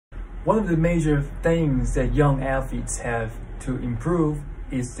One of the major things that young athletes have to improve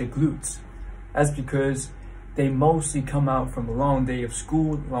is the glutes. That's because they mostly come out from a long day of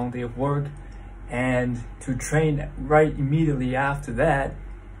school, long day of work, and to train right immediately after that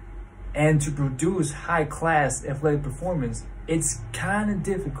and to produce high-class athletic performance, it's kind of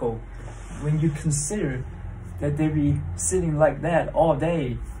difficult when you consider that they be sitting like that all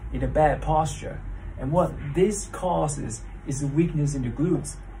day in a bad posture. And what this causes is a weakness in the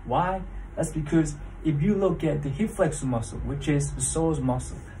glutes. Why? That's because if you look at the hip flexor muscle, which is the psoas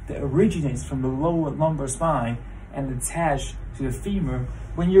muscle that originates from the lower lumbar spine and attached to the femur,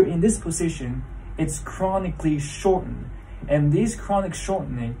 when you're in this position, it's chronically shortened. And this chronic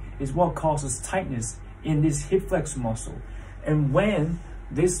shortening is what causes tightness in this hip flexor muscle. And when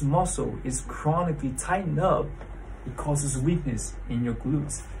this muscle is chronically tightened up, it causes weakness in your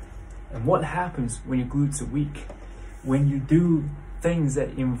glutes. And what happens when your glutes are weak? When you do things that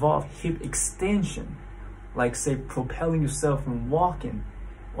involve hip extension, like say propelling yourself in walking,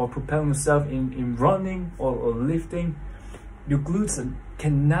 or propelling yourself in running or lifting, your glutes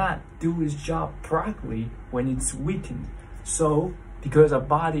cannot do its job properly when it's weakened. So, because our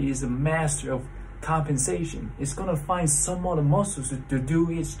body is a master of compensation, it's gonna find some other muscles to do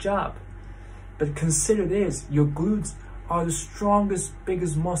its job. But consider this, your glutes are the strongest,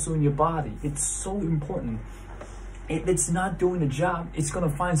 biggest muscle in your body. It's so important. If it's not doing the job, it's gonna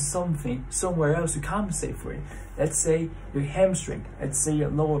find something somewhere else to compensate for it. Let's say your hamstring, let's say your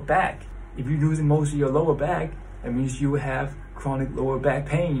lower back. If you're losing most of your lower back, that means you have chronic lower back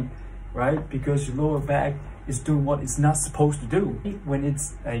pain, right? Because your lower back is doing what it's not supposed to do. When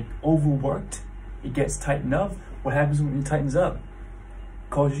it's like overworked, it gets tightened up. What happens when it tightens up? It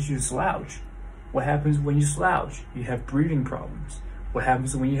causes you to slouch. What happens when you slouch? You have breathing problems. What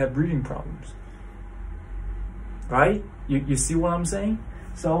happens when you have breathing problems? Right? You see what I'm saying?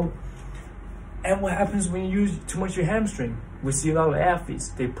 So, and what happens when you use too much of your hamstring? We see a lot of athletes,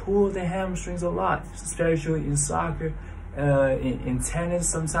 they pull their hamstrings a lot, especially in soccer, in tennis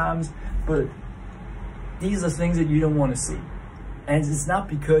sometimes, but these are things that you don't want to see. And it's not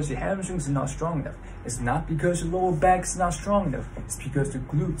because your hamstrings are not strong enough. It's not because your lower back is not strong enough. It's because the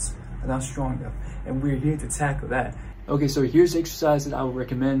glutes are not strong enough. And we're here to tackle that. Okay, so here's the exercise that I would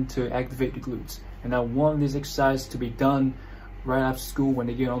recommend to activate the glutes. And I want this exercise to be done right after school when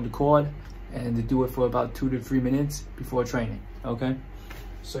they get on the court, and to do it for about 2 to 3 minutes before training, okay?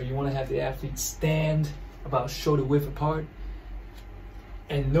 So you wanna have the athlete stand about shoulder width apart,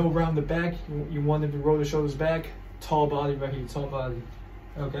 and no round the back. You want them to roll the shoulders back, tall body right here, tall body,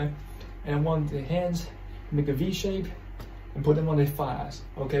 okay? And I want the hands make a V shape and put them on their thighs,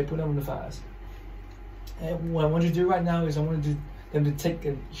 okay? Put them on the thighs. And what I want you to do right now is I want them to take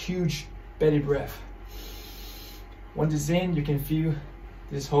a huge belly breath. Once it's in, you can feel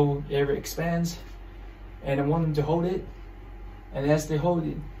this whole area expands, and I want them to hold it, and as they hold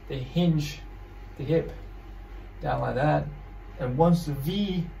it, they hinge the hip down like that, and once the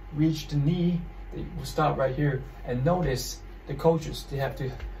V reach the knee, they will stop right here. And notice the coaches, they have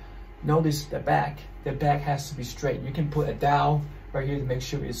to notice the back. The back has to be straight. You can put a dowel right here to make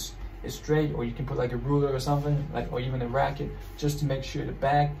sure it's straight, or you can put like a ruler or something, like, or even a racket, just to make sure the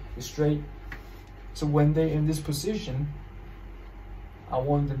back is straight. So when they're in this position, I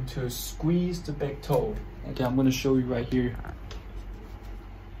want them to squeeze the big toe. Okay, I'm gonna show you right here.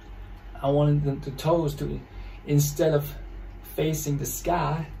 I want them the toes to, instead of facing the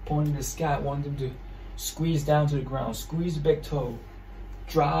sky, pointing to the sky, I want them to squeeze down to the ground. Squeeze the big toe.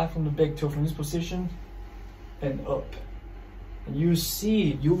 Drive from the big toe from this position and up. And you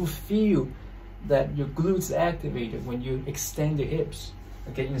see, you will feel that your glutes are activated when you extend the hips.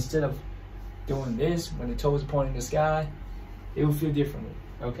 Okay, instead of doing this when the toes are pointing to the sky, it will feel differently.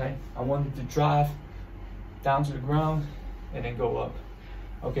 Okay, I want them to drive down to the ground and then go up.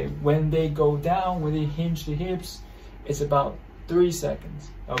 Okay, when they go down, when they hinge the hips, it's about 3 seconds.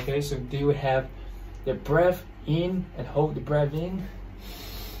 Okay, so they will have their breath in and hold the breath in,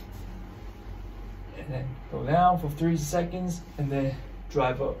 and then go down for 3 seconds, and then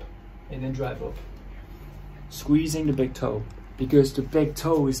drive up, and then drive up. Squeezing the big toe, because the big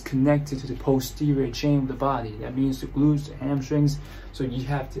toe is connected to the posterior chain of the body. That means the glutes, the hamstrings, so you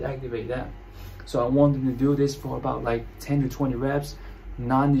have to activate that. So I want them to do this for about like 10 to 20 reps,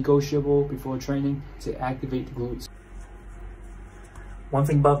 non-negotiable before training, to activate the glutes. One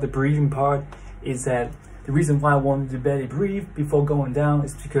thing about the breathing part is that the reason why I want them to belly breathe before going down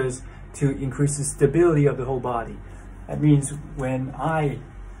is because to increase the stability of the whole body. That means when I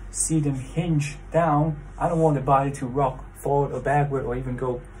see them hinge down, I don't want the body to rock forward or backward or even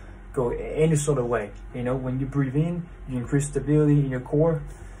go any sort of way. You know, when you breathe in, you increase stability in your core.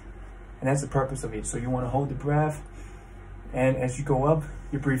 And that's the purpose of it. So you want to hold the breath, and as you go up,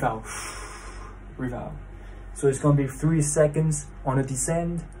 you breathe out. Breathe out. So it's going to be 3 seconds on the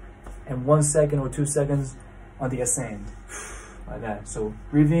descent and 1 second or 2 seconds on the ascend. Like that. So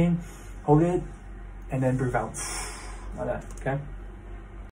breathe in, hold it, and then breathe out. Like that. Okay?